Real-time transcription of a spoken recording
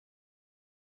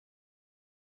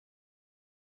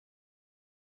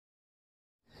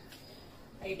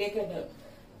I take a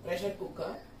pressure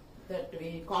cooker that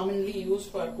we commonly use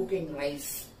for cooking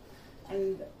rice,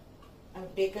 and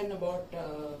I've taken about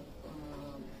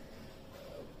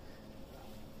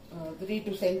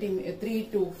 3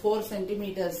 to 4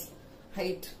 centimeters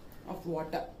height of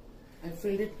water. I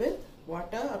filled it with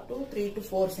water up to 3 to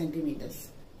 4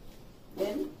 centimeters.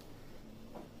 Then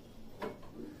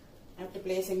after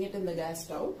placing it in the gas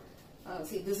stove,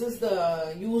 see, this is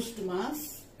the used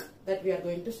mask that we are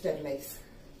going to sterilize.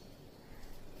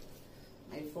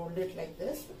 I fold it like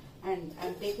this, and I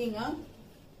am taking a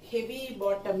heavy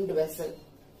bottomed vessel,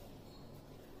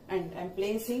 and I am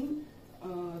placing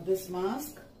this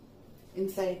mask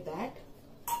inside that,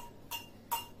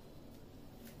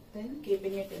 then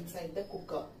keeping it inside the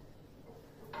cooker,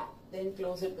 then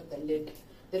close it with the lid.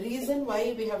 The reason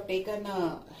why we have taken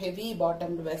a heavy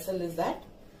bottomed vessel is that,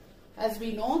 as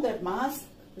we know that mask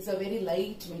is a very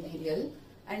light material,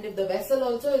 and if the vessel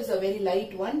also is a very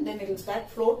light one, then it will start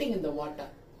floating in the water.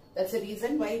 That's the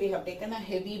reason why we have taken a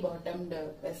heavy bottomed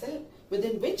vessel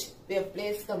within which we have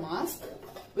placed the mask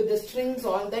with the strings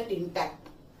all that intact.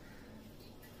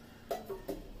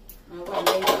 Now I am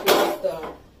going to close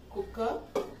the cooker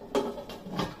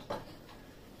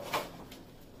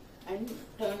and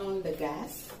turn on the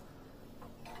gas.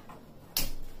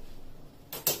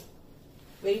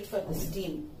 Wait for the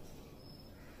steam.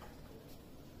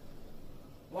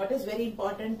 What is very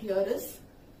important here is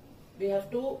we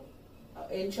have to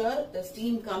ensure the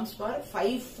steam comes for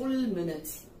 5 full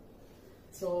minutes.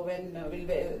 So when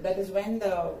that is when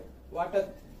the water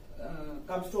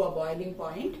comes to a boiling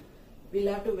point,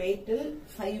 we'll have to wait till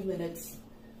 5 minutes.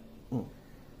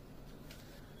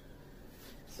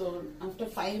 So after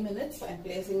 5 minutes, I am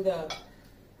placing the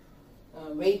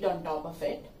weight on top of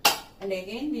it, and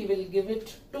again we will give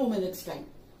it 2 minutes time.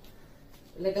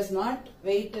 Let us not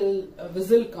wait till a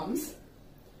whistle comes.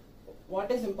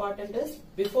 What is important is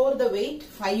before the wait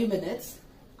 5 minutes,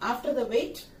 after the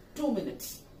wait 2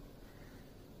 minutes.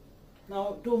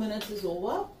 Now 2 minutes is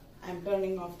over. I am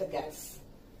turning off the gas.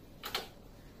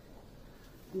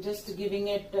 I'm just giving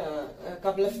it a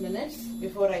couple of minutes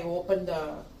before I open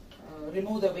the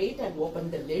remove the weight and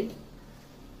open the lid.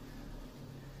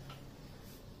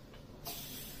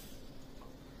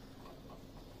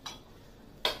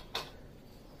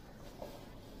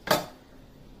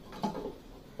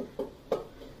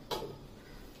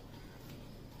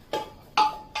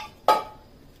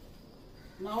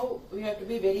 Now we have to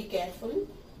be very careful,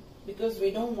 because we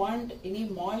don't want any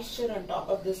moisture on top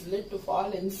of this lid to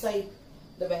fall inside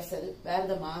the vessel where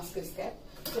the mask is kept.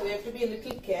 So we have to be a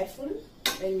little careful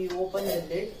when we open the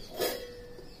lid.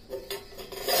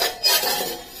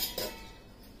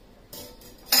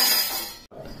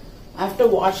 After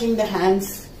washing the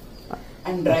hands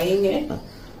and drying it,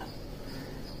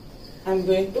 I am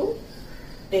going to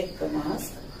take the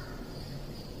mask.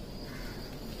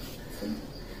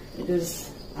 It is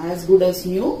as good as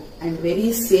new and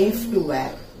very safe to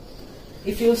wear.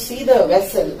 If you see the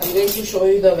vessel, I am going to show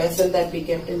you the vessel that we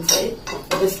kept inside.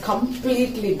 It is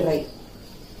completely dry.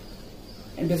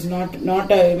 It is not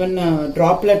even a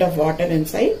droplet of water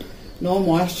inside, no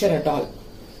moisture at all.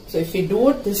 So if we do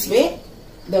it this way,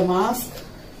 the mask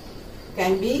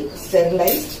can be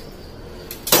sterilized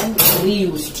and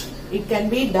reused. It can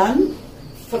be done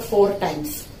for 4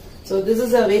 times. So this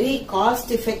is a very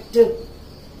cost-effective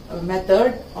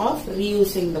method of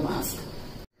reusing the mask.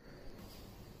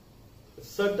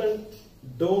 Certain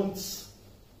don'ts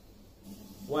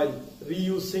while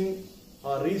reusing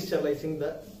or re-sterilizing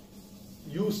the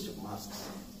used masks.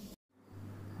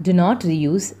 Do not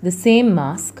reuse the same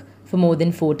mask for more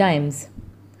than 4 times.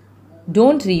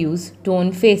 Don't reuse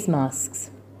torn face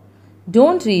masks.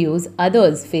 Don't reuse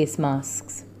others' face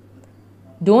masks.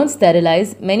 Don't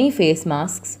sterilize many face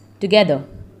masks together.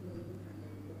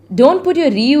 Don't put your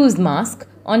reused mask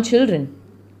on children.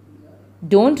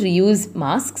 Don't reuse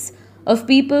masks of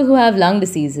people who have lung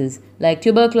diseases like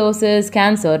tuberculosis,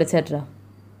 cancer, etc.